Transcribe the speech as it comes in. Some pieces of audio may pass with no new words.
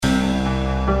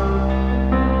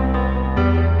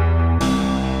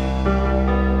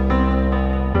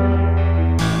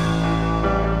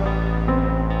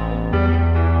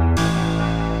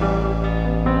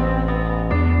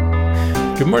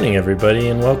morning, everybody,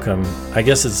 and welcome. I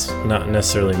guess it's not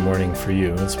necessarily morning for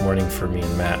you. It's morning for me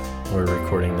and Matt. We're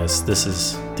recording this. This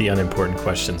is the Unimportant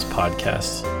Questions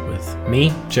podcast with me,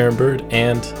 Jaron Bird,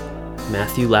 and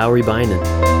Matthew Lowry Bynan.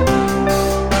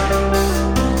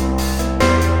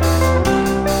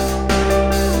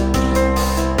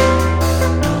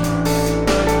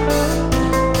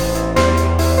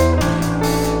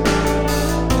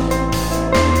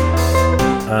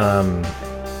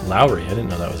 Lowry. I didn't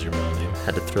know that was your middle name.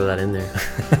 Had to throw that in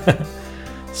there.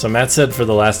 So Matt said for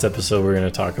the last episode we're going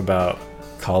to talk about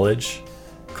college,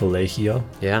 colegio.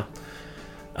 Yeah.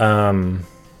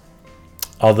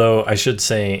 Although I should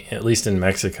say, at least in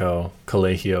Mexico,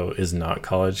 colegio is not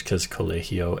college because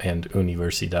colegio and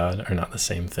universidad are not the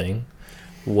same thing.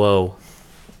 Whoa.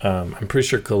 I'm pretty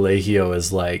sure colegio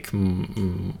is like...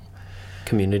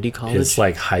 Community college? It's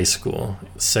like high school,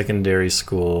 secondary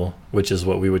school, which is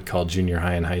what we would call junior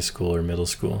high and high school or middle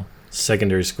school.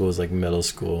 Secondary school is like middle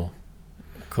school.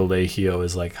 Colegio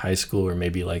is like high school or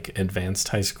maybe like advanced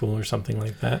high school or something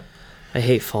like that. I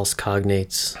hate false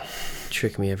cognates.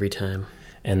 Trick me every time.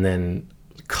 And then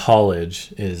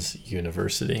college is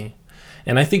university.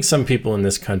 And I think some people in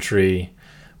this country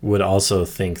would also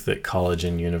think that college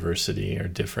and university are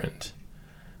different.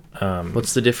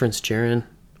 What's the difference, Jaron?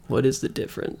 What is the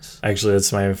difference? Actually,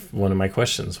 that's one of my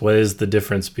questions. What is the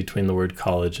difference between the word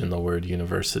college and the word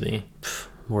university?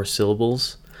 More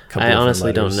syllables? I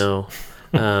honestly don't know.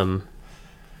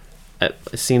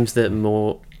 It seems that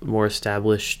more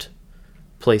established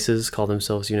places call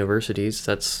themselves universities.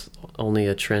 That's only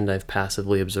a trend I've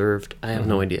passively observed. I have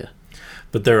no idea.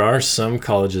 But there are some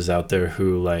colleges out there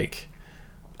who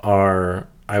are,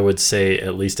 I would say,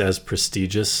 at least as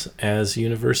prestigious as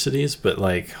universities, but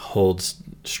holds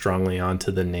strongly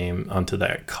onto the name, onto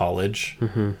that college.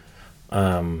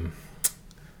 I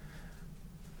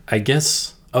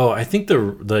guess. I think the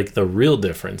real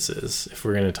difference is, if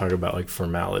we're going to talk about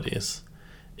formalities,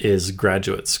 is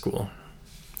graduate school.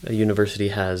 A university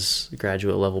has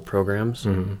graduate level programs.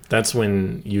 That's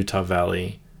when Utah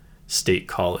Valley State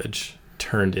College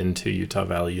turned into Utah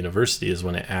Valley University, is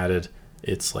when it added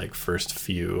its first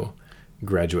few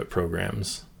graduate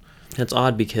programs. That's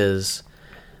odd because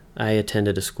I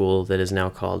attended a school that is now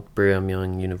called Brigham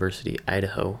Young University,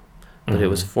 Idaho, but it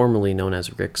was formerly known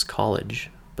as Ricks College.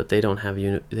 But they don't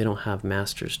have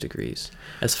master's degrees,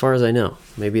 as far as I know.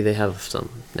 Maybe they have some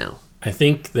now. I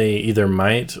think they either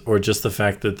might, or just the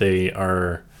fact that they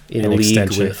are an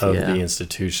extension of the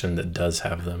institution that does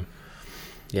have them.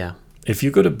 Yeah. If you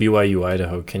go to BYU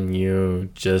Idaho, can you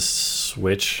just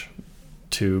switch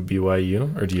to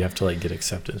BYU, or do you have to get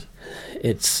accepted?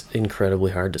 It's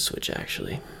incredibly hard to switch,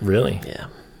 actually. Really? Yeah.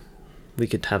 We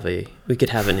could have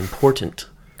an important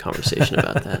conversation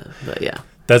about that, but yeah.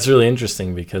 That's really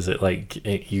interesting because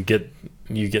you get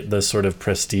the sort of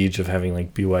prestige of having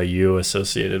BYU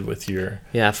associated with your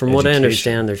from what I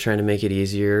understand, they're trying to make it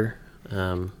easier.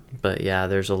 But yeah,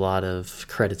 there's a lot of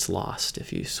credits lost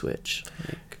if you switch.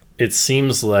 It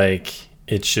seems like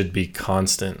it should be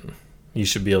constant. You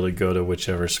should be able to go to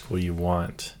whichever school you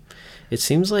want. It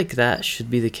seems like that should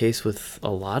be the case with a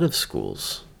lot of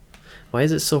schools. Why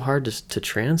is it so hard to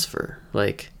transfer?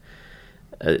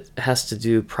 It has to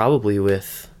do probably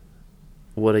with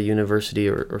what a university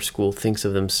or school thinks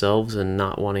of themselves and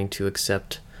not wanting to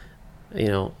accept,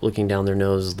 looking down their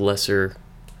nose, lesser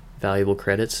valuable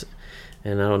credits.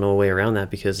 And I don't know a way around that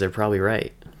because they're probably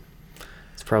right.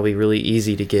 It's probably really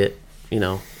easy to get,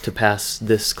 to pass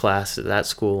this class at that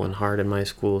school and hard in my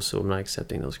school, so I'm not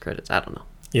accepting those credits. I don't know.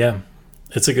 Yeah,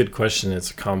 it's a good question.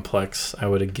 It's complex, I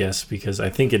would guess, because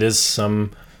I think it is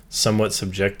somewhat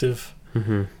subjective.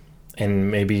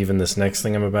 And maybe even this next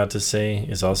thing I'm about to say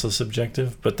is also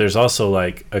subjective, but there's also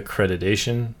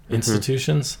accreditation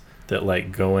institutions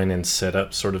that go in and set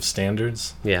up sort of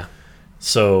standards. Yeah.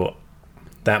 So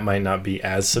that might not be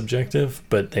as subjective,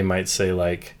 but they might say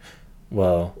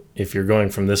well, if you're going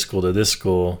from this school to this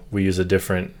school, we use a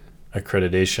different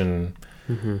accreditation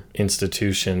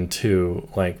institution to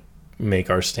make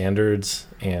our standards,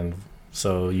 and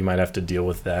so you might have to deal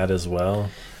with that as well.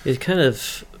 It kind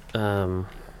of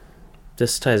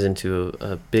this ties into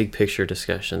a big picture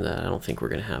discussion that I don't think we're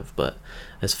going to have, but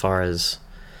as far as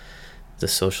the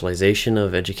socialization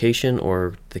of education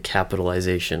or the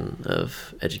capitalization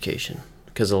of education,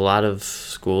 because a lot of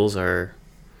schools are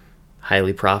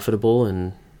highly profitable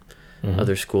and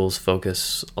other schools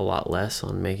focus a lot less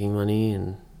on making money,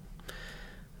 and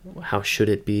how should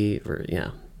it be?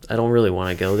 I don't really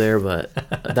want to go there, but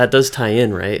that does tie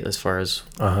in, right? As far as,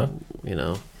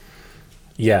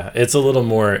 Yeah, it's a little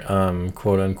more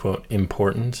quote unquote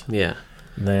important. Yeah.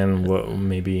 then what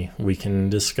maybe we can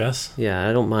discuss. Yeah,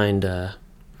 I don't mind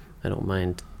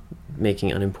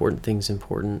making unimportant things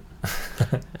important.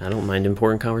 I don't mind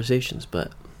important conversations,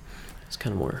 but it's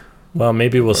kind of more. Well,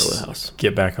 maybe we'll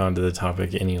get back onto the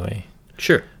topic anyway.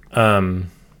 Sure.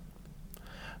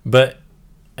 But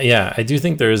yeah, I do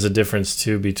think there is a difference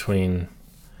too between.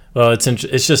 Well,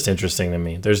 it's just interesting to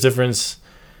me. There's difference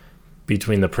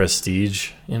between the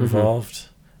prestige involved.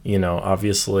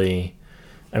 Obviously,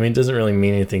 I mean, it doesn't really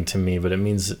mean anything to me, but it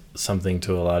means something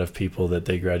to a lot of people that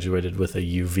they graduated with a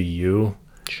UVU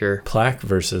plaque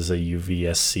versus a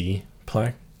UVSC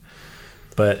plaque.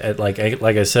 But like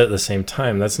I said, at the same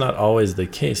time, that's not always the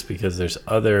case because there's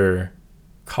other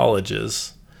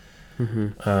colleges.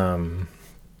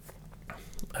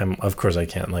 Of course, I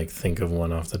can't think of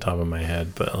one off the top of my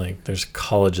head, but there's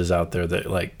colleges out there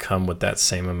that come with that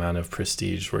same amount of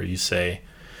prestige where you say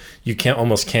you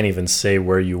almost can't even say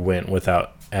where you went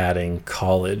without adding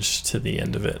college to the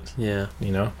end of it. Yeah.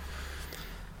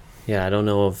 Yeah, I don't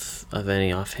know of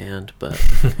any offhand, but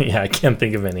yeah, I can't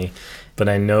think of any, but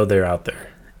I know they're out there.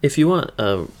 If you want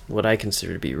what I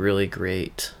consider to be really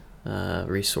great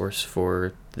resource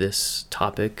for this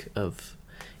topic of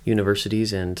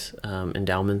universities and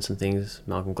endowments and things,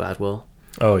 Malcolm Gladwell.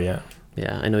 Oh yeah.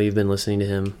 Yeah, I know you've been listening to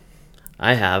him.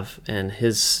 I have, and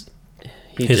his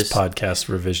podcast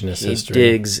Revisionist History.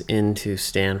 He digs into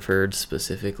Stanford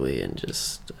specifically and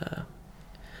just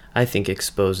I think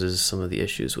exposes some of the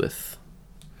issues with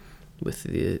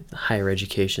the higher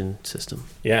education system.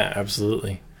 Yeah,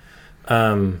 absolutely.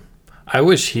 I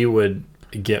wish he would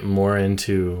get more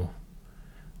into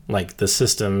the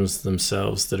systems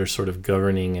themselves that are sort of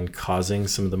governing and causing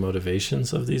some of the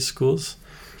motivations of these schools.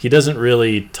 He doesn't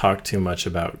really talk too much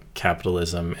about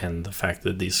capitalism and the fact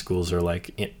that these schools are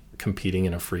competing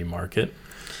in a free market.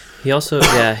 He also,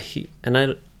 I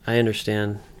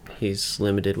understand he's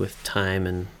limited with time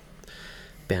and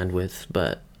bandwidth,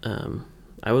 but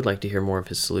I would like to hear more of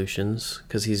his solutions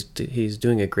because he's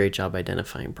doing a great job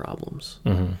identifying problems.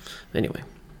 Anyway.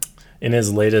 In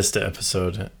his latest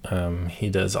episode, he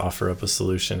does offer up a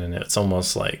solution, and it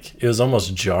was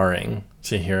almost jarring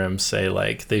to hear him say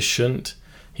they shouldn't.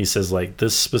 He says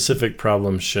this specific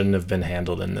problem shouldn't have been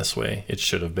handled in this way. It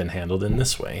should have been handled in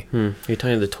this way. Are you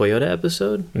talking the Toyota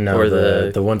episode? No, or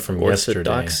the one from yesterday.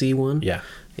 Orthodoxy one? Yeah.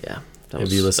 Yeah.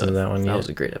 Have you listened to that one yet? That was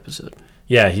a great episode.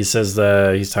 Yeah, he says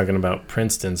he's talking about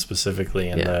Princeton specifically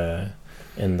and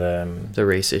the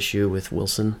race issue with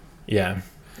Wilson. Yeah.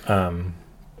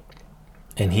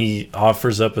 And he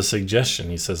offers up a suggestion.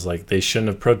 He says they shouldn't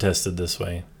have protested this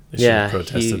way. They should have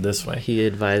protested this way. He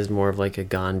advised more of a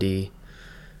Gandhi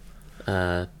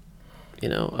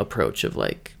approach of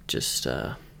just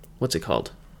what's it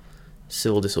called?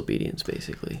 Civil disobedience,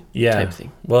 basically. Yeah. Type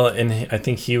thing. Well, and I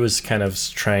think he was kind of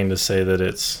trying to say that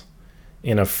it's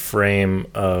in a frame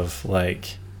of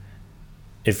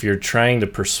if you're trying to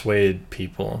persuade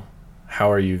people, how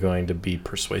are you going to be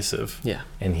persuasive? Yeah.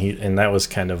 And that was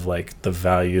kind of the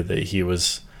value that he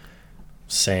was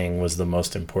saying was the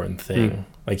most important thing.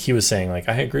 He was saying I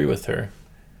agree with her,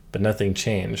 but nothing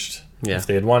changed. Yeah. If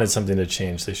they had wanted something to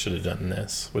change, they should have done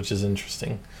this, which is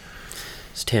interesting.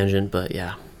 It's tangent, but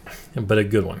yeah. But a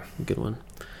good one. A good one.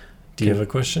 Do you have a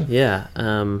question? Yeah.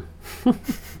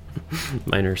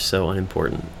 Mine are so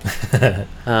unimportant.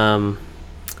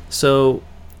 So,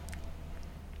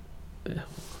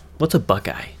 what's a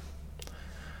Buckeye?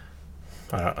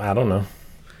 I don't know.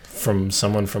 From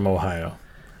someone from Ohio.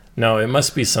 No, it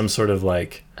must be some sort of I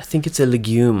think it's a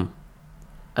legume.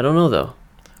 I don't know though.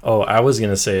 Oh, I was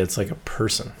gonna say it's a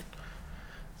person.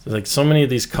 So many of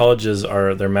these colleges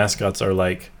their mascots are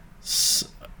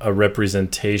a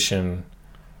representation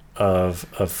of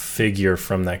a figure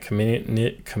from that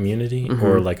community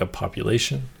or a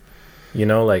population. When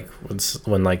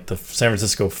the San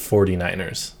Francisco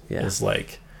 49ers is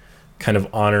kind of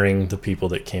honoring the people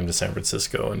that came to San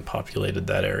Francisco and populated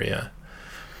that area.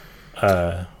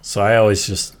 So I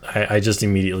always I just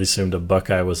immediately assumed a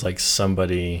Buckeye was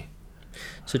somebody.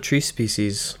 It's a tree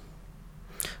species,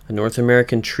 a North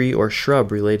American tree or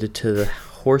shrub related to the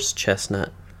horse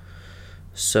chestnut.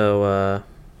 So,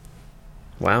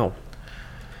 wow.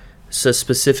 It's a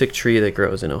specific tree that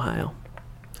grows in Ohio.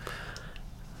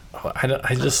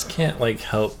 I just can't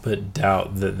help but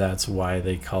doubt that that's why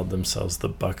they called themselves the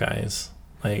Buckeyes.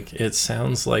 It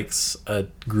sounds like a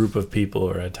group of people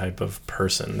or a type of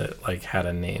person that had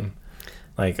a name.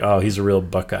 Oh, he's a real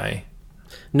Buckeye.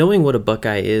 Knowing what a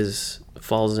Buckeye is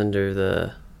falls under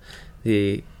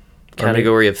the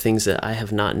category of things that I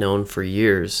have not known for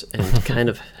years and kind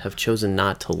of have chosen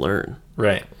not to learn.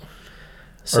 Right.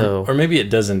 So or maybe it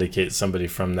does indicate somebody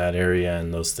from that area,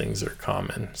 and those things are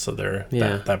common. So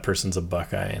that person's a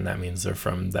Buckeye, and that means they're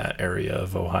from that area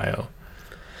of Ohio.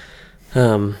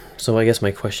 So I guess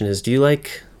my question is, do you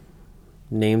like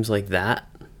names like that,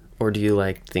 or do you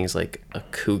like things like a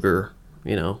cougar,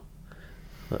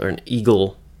 or an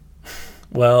eagle?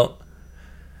 Well,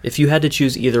 if you had to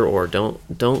choose either or,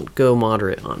 don't go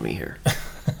moderate on me here.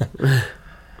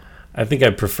 I think I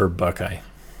prefer Buckeye.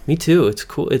 Me too. It's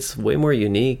cool. It's way more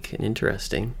unique and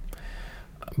interesting.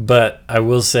 But I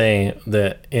will say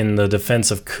that in the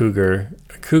defense of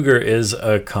cougar is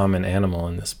a common animal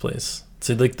in this place.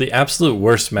 So like the absolute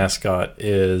worst mascot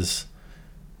is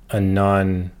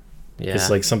it's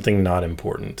like something not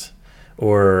important,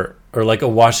 or like a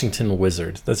Washington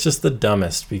Wizard. That's just the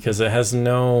dumbest because it has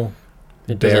no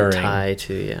It bearing. doesn't tie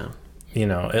to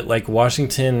It like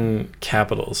Washington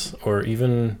Capitals, or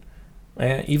even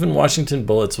Washington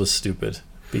Bullets was stupid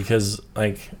because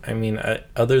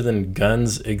other than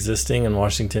guns existing in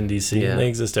Washington D.C., they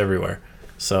exist everywhere.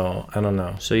 So I don't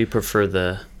know. So you prefer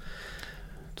the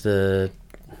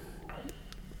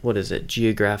what is it?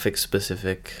 Geographic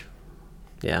specific.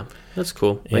 Yeah, that's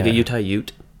cool. Like a Utah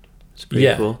Ute. It's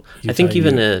pretty cool. I think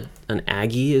even an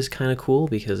Aggie is kind of cool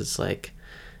because it's like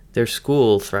their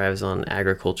school thrives on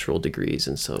agricultural degrees,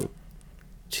 and so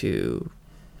to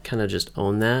kind of just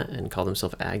own that and call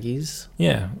themselves Aggies.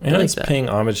 Yeah, and it's paying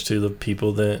homage to the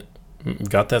people that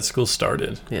got that school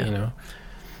started. Yeah,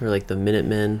 or like the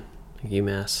Minutemen,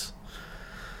 UMass.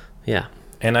 Yeah.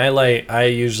 And I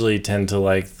usually tend to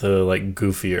like the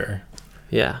goofier.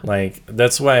 Yeah. Like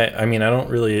that's why I don't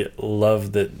really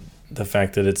love the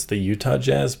fact that it's the Utah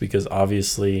Jazz, because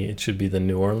obviously it should be the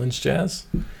New Orleans Jazz.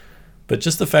 But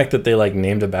just the fact that they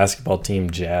named a basketball team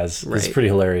Jazz is pretty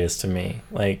hilarious to me.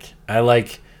 Like I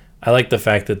like the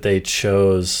fact that they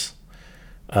chose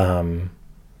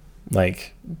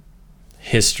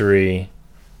history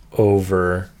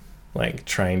over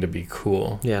trying to be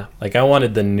cool. Yeah. Like I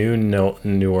wanted the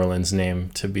New Orleans name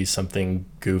to be something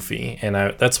goofy, and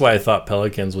that's why I thought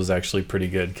Pelicans was actually pretty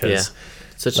good, because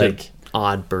such an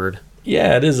odd bird.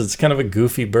 Yeah, it is. It's kind of a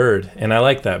goofy bird, and I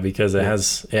like that because it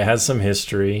has some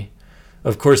history.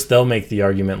 Of course, they'll make the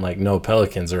argument no,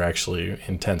 pelicans are actually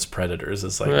intense predators.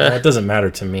 It's that doesn't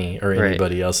matter to me or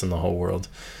anybody else in the whole world.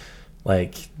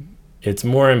 It's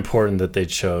more important that they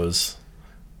chose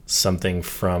something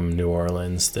from New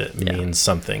Orleans that means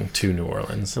something to New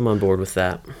Orleans. I'm on board with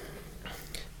that.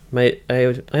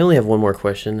 I only have one more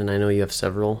question, and I know you have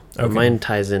several. Okay. Mine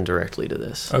ties in directly to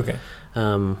this. Okay.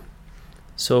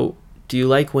 So do you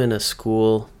like when a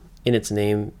school in its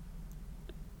name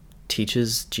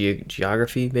teaches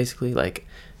geography, basically, like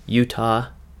Utah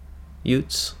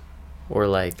Utes, or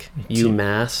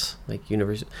UMass,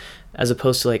 university, as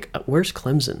opposed to where's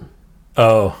Clemson?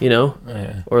 Oh,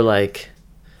 yeah. Or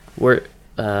where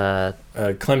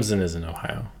Clemson is in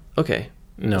Ohio. Okay.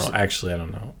 No, actually I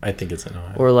don't know. I think it's in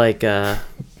Ohio. Or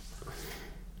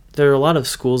there are a lot of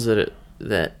schools that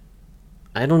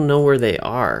I don't know where they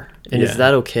are. And is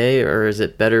that okay, or is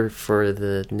it better for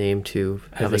the name to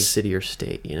have a city or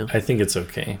state, I think it's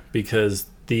okay because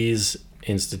these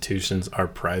institutions are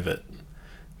private.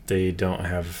 They don't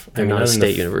have... They're not a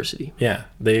state university. Yeah,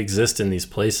 they exist in these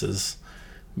places,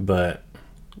 but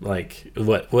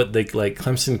what they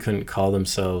Clemson couldn't call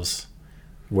themselves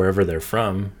wherever they're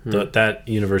from. That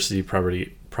university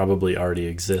probably already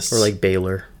exists. Or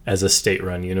Baylor. As a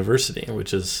state-run university,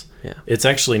 which is... Yeah. It's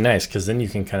actually nice because then you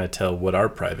can kind of tell what are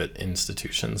private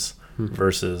institutions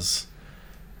versus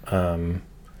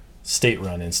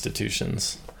state-run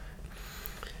institutions.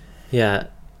 Yeah.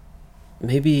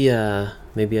 Maybe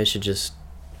I should just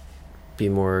be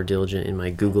more diligent in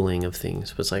my Googling of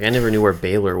things. But it's I never knew where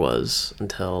Baylor was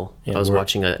until I was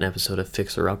watching an episode of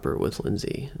Fixer Upper with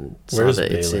Lindsay and saw that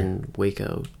Baylor? It's in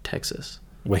Waco, Texas.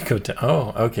 Waco,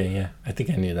 oh, okay, yeah. I think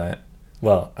I knew that.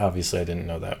 Well, obviously I didn't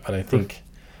know that, but I think...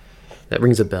 That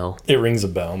rings a bell. It rings a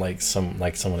bell,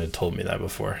 someone had told me that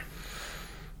before.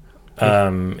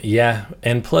 Yeah,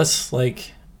 and plus,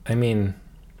 what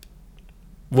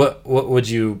would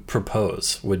you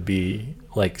propose would be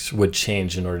would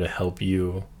change in order to help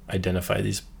you identify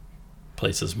these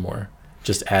places more?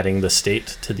 Just adding the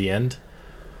state to the end?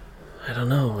 I don't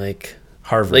know,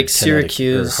 Harvard,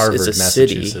 Syracuse Harvard, is a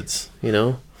city,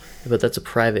 but that's a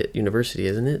private university,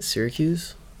 isn't it?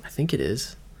 Syracuse, I think it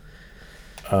is.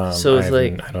 So it's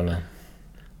I don't know.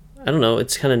 I don't know.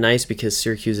 It's kind of nice because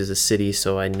Syracuse is a city,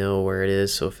 so I know where it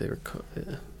is. So if they were,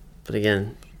 but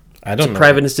again, it's a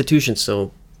private institution,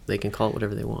 so they can call it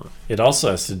whatever they want. It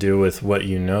also has to do with what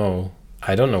you know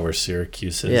I don't know where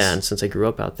Syracuse is. Yeah, and since I grew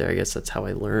up out there, I guess that's how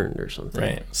I learned or something.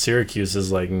 Right. Syracuse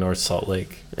is like North Salt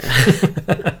Lake.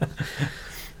 Yeah.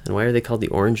 And why are they called the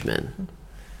Orange Men?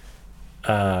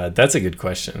 That's a good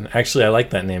question. Actually, I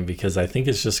like that name because I think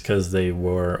it's just because they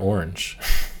wore orange.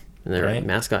 And their right?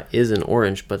 mascot is an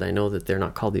orange, but I know that they're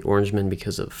not called the Orange Men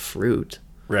because of fruit.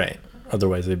 Right.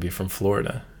 Otherwise, they'd be from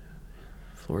Florida.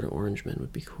 Florida Orange Men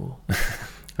would be cool.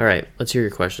 All right, let's hear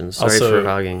your questions. Sorry Also, for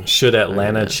hogging. Should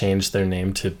Atlanta change their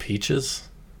name to Peaches?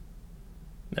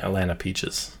 Atlanta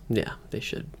Peaches. Yeah, they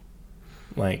should.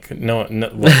 Like, no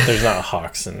well, there's not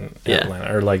Hawks in Yeah.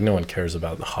 Atlanta. Or, like, no one cares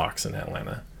about the Hawks in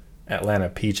Atlanta. Atlanta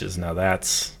Peaches, now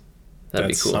that's That'd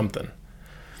be cool. something.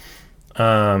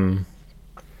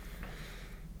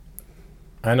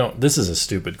 I know this is a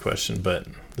stupid question, but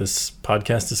this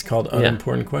podcast is called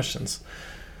Unimportant Questions.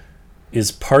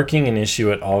 Is parking an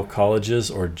issue at all colleges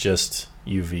or just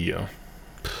UVU?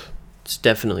 It's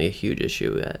definitely a huge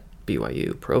issue at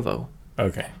BYU Provo.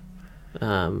 Okay.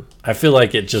 I I feel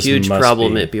like it just huge must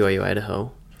problem be. at BYU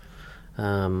Idaho.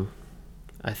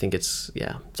 I think it's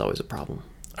always a problem.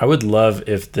 I would love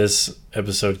if this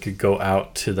episode could go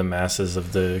out to the masses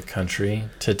of the country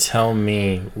to tell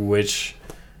me which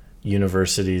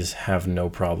universities have no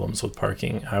problems with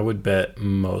parking. I would bet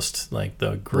most, like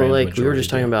the grand majority. We were just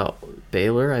talking do. about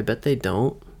Baylor. I bet they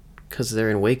don't because they're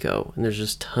in Waco and there's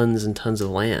just tons and tons of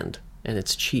land and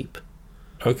it's cheap.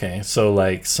 Okay, so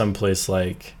like someplace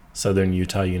like Southern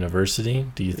Utah University,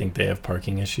 do you think they have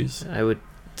parking issues? I would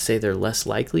say they're less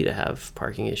likely to have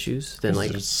parking issues than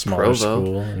like It's a smaller Provo.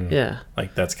 school. And Yeah.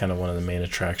 like that's kind of one of the main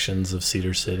attractions of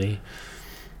Cedar City.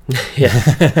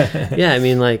 Yeah. Yeah, I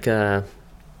mean like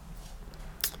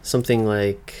something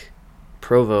like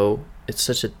Provo, it's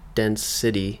such a dense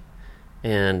city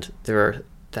and there are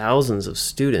thousands of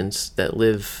students that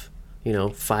live,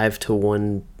 5 to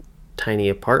 1 tiny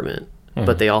apartment,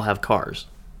 but they all have cars.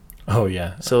 Oh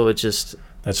yeah, So it just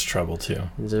that's trouble too.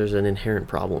 there's an inherent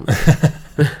problem.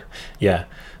 Yeah,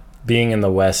 being in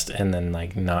the West and then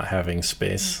like not having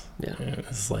space. Yeah.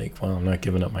 It's like, well, I'm not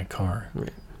giving up my car.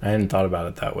 Right. I hadn't thought about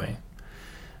it that way.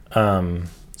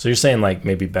 So you're saying like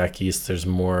maybe back east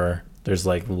there's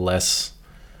like less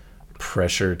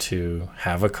pressure to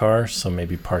have a car, so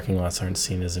maybe parking lots aren't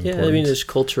seen as important. Yeah, I mean, just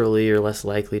culturally, you're less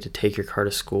likely to take your car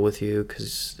to school with you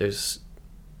because there's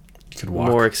you could walk.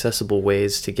 more accessible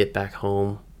ways to get back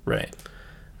home. Right.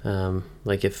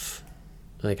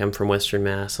 Like I'm from Western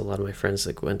Mass, a lot of my friends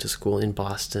that went to school in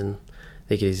Boston,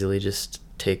 they could easily just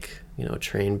take, a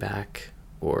train back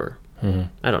or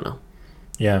I don't know.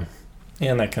 Yeah.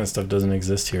 Yeah, and that kind of stuff doesn't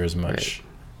exist here as much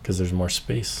because there's more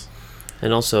space.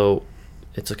 And also,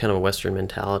 it's a kind of a Western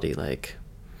mentality, like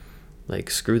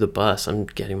screw the bus, I'm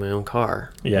getting my own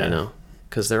car. Yeah.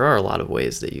 Because there are a lot of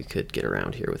ways that you could get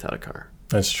around here without a car.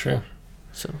 That's true.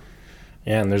 So.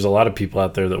 Yeah, and there's a lot of people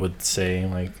out there that would say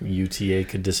like UTA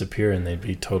could disappear and they'd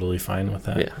be totally fine with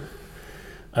that.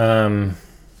 Yeah.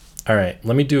 All right,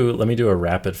 let me do a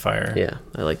rapid fire. Yeah,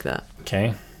 I like that.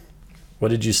 Okay. What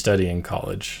did you study in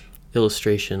college?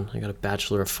 Illustration. I got a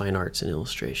Bachelor of Fine Arts in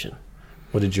illustration.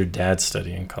 What did your dad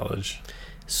study in college?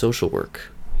 Social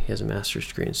work. He has a master's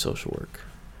degree in social work.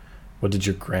 What did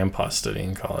your grandpa study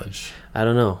in college? I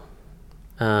don't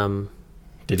know.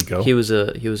 Did he go? He was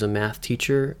a math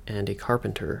teacher and a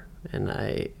carpenter, and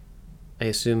I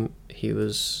assume he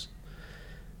was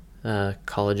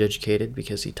college educated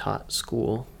because he taught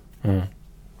school.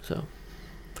 So.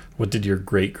 What did your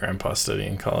great grandpa study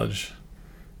in college?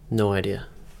 No idea.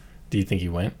 Do you think he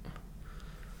went?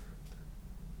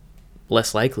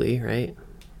 Less likely, right?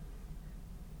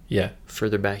 Yeah.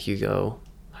 Further back you go,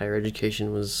 higher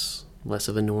education was less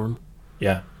of a norm.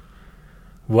 Yeah.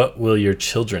 What will your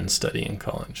children study in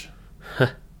college?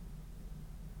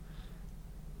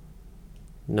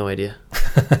 No idea.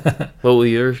 What will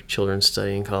your children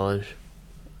study in college?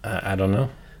 I don't know.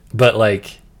 But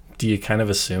like, do you kind of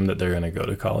assume that they're going to go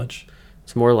to college?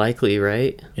 It's more likely,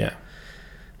 right? Yeah.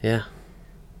 Yeah.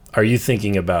 Are you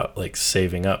thinking about like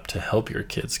saving up to help your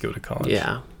kids go to college?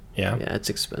 Yeah. Yeah. Yeah, it's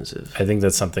expensive. I think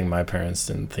that's something my parents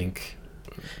didn't think.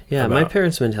 Yeah, my about.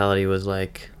 parents' mentality was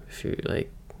like, if you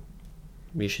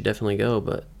you should definitely go,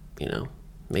 but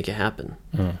make it happen.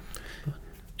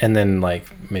 And then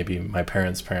like maybe my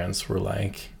parents' were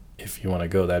like, if you want to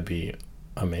go, that'd be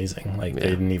amazing. Like they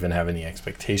didn't even have any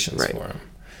expectations for him.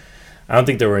 I don't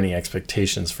think there were any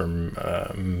expectations for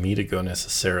me to go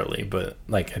necessarily, but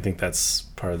like I think that's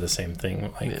part of the same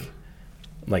thing.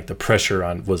 Like the pressure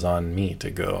was on me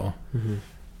to go,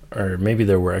 or maybe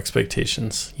there were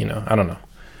expectations. I don't know.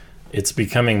 It's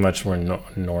becoming much more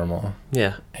normal.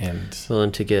 Yeah. And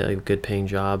to get a good paying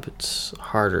job, it's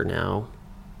harder now.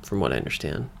 from what I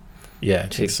understand. Yeah, I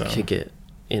think so. To get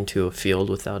into a field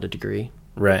without a degree.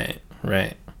 Right.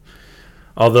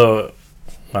 Although,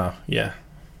 wow, yeah.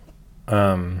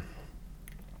 How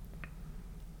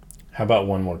about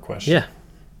one more question? Yeah.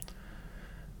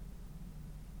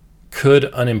 Could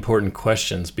unimportant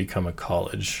questions become a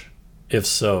college? If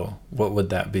so, what would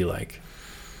that be like?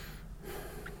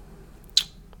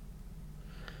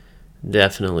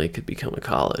 Definitely could become a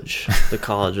college. The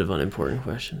college of unimportant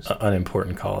questions.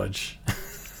 Unimportant college.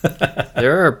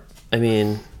 There are, I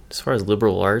mean, as far as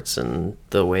liberal arts and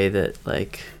the way that,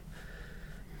 like,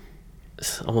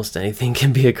 almost anything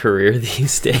can be a career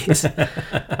these days.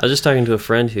 I was just talking to a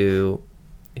friend who,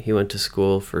 he went to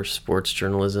school for sports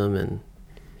journalism and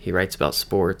he writes about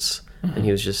sports. Mm-hmm. And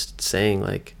he was just saying,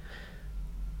 like,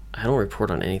 I don't report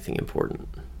on anything important.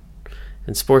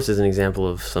 And sports is an example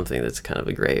of something that's kind of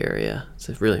a gray area.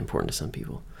 It's really important to some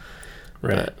people.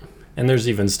 Right. And there's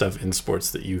even stuff in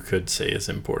sports that you could say is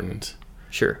important.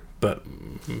 Sure. But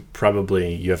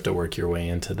probably you have to work your way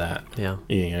into that. Yeah.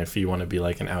 If you want to be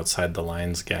like an outside the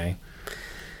lines guy.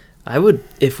 I would,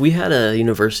 if we had a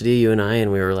university, you and I,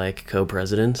 and we were like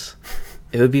co-presidents,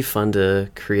 it would be fun to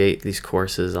create these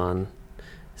courses on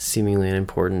seemingly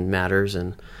unimportant matters.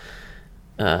 And,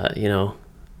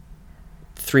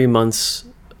 3 months,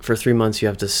 for 3 months you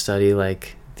have to study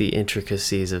like the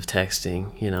intricacies of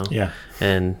texting, Yeah.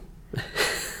 And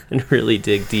really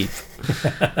dig deep.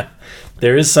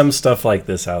 There is some stuff like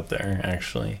this out there,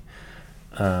 actually.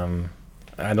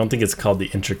 I don't think it's called the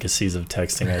intricacies of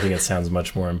texting. I think it sounds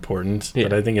much more important. Yeah.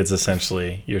 But I think it's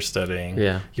essentially you're studying.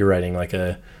 Yeah. You're writing like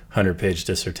a 100-page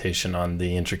dissertation on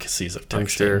the intricacies of texting. I'm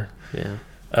sure.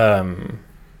 Yeah.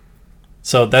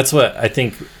 So that's what I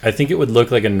think. I think it would look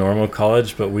like a normal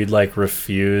college, but we'd like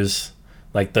refuse.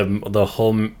 Like the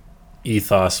whole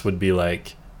ethos would be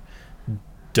like,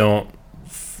 don't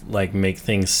like make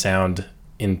things sound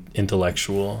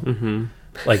intellectual. Mm-hmm.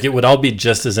 Like it would all be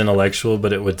just as intellectual,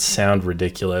 but it would sound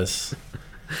ridiculous.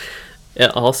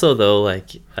 Also, though,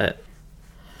 like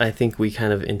I think we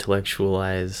kind of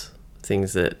intellectualize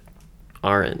things that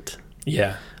aren't.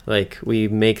 Yeah. Like we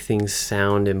make things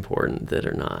sound important that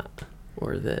are not,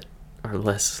 or that are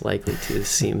less likely to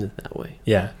seem that way.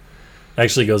 Yeah.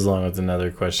 Actually goes along with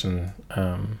another question.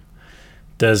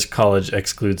 Does college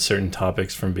exclude certain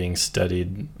topics from being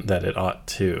studied that it ought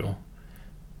to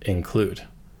include?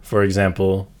 For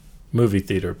example, movie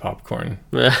theater popcorn.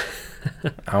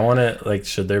 I want to, like,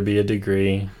 should there be a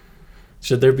degree?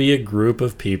 Should there be a group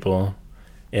of people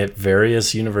at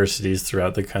various universities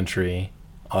throughout the country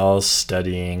all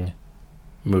studying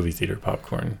movie theater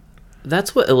popcorn?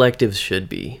 That's what electives should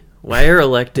be. Why are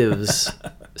electives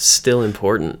still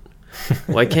important?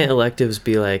 Why can't electives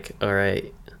be like, all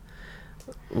right,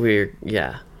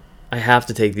 I have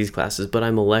to take these classes, but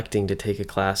I'm electing to take a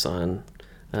class on,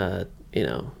 I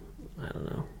don't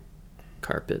know,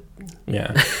 carpet.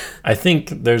 Yeah. I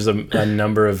think there's a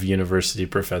number of university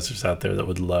professors out there that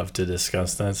would love to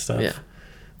discuss that stuff. Yeah.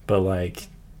 But, like,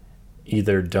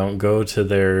 either don't go to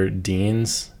their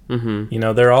deans.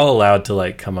 Mm-hmm. They're all allowed to,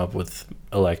 like, come up with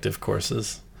elective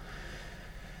courses.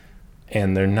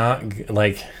 And they're not,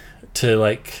 like, to,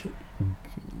 like,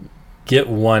 get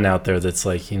one out there that's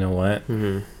like, you know what?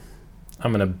 Mm-hmm.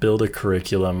 I'm going to build a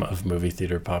curriculum of movie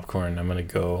theater popcorn. I'm going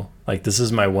to go, like, this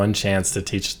is my one chance to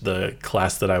teach the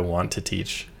class that I want to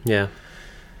teach. Yeah.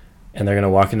 And they're going to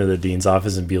walk into the dean's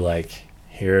office and be like,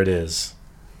 here it is.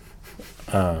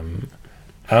 I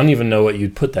don't even know what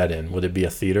you'd put that in. Would it be a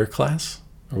theater class?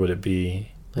 Or would it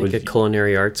be... Like a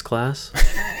culinary arts class?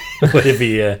 Would it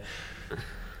be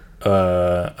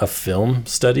a film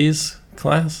studies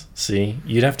class? See,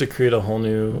 you'd have to create a whole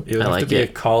new... It would have to be a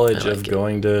college of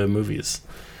going to movies.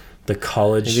 The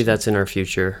college... Maybe that's in our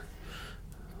future.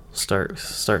 Start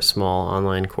small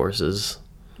online courses.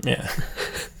 Yeah.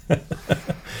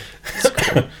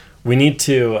 Cool. We need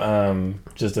to,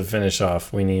 just to finish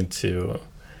off, we need to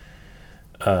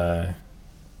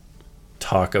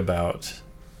talk about...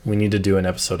 We need to do an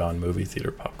episode on movie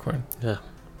theater popcorn. Yeah.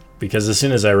 Because as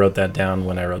soon as I wrote that down,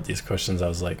 when I wrote these questions, I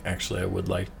was like, actually,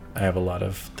 I have a lot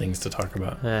of things to talk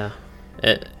about. Yeah.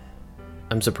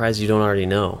 I'm surprised you don't already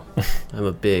know. I'm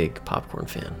a big popcorn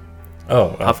fan.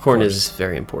 Oh, popcorn is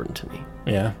very important to me.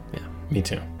 Yeah? Yeah. Me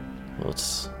too. Well,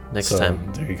 it's next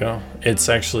time. There you go. It's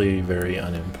actually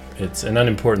it's an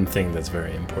unimportant thing that's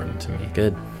very important to me.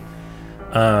 Good.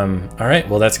 All right.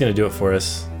 Well, that's going to do it for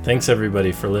us. Thanks,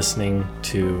 everybody, for listening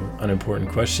to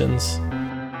Unimportant Questions.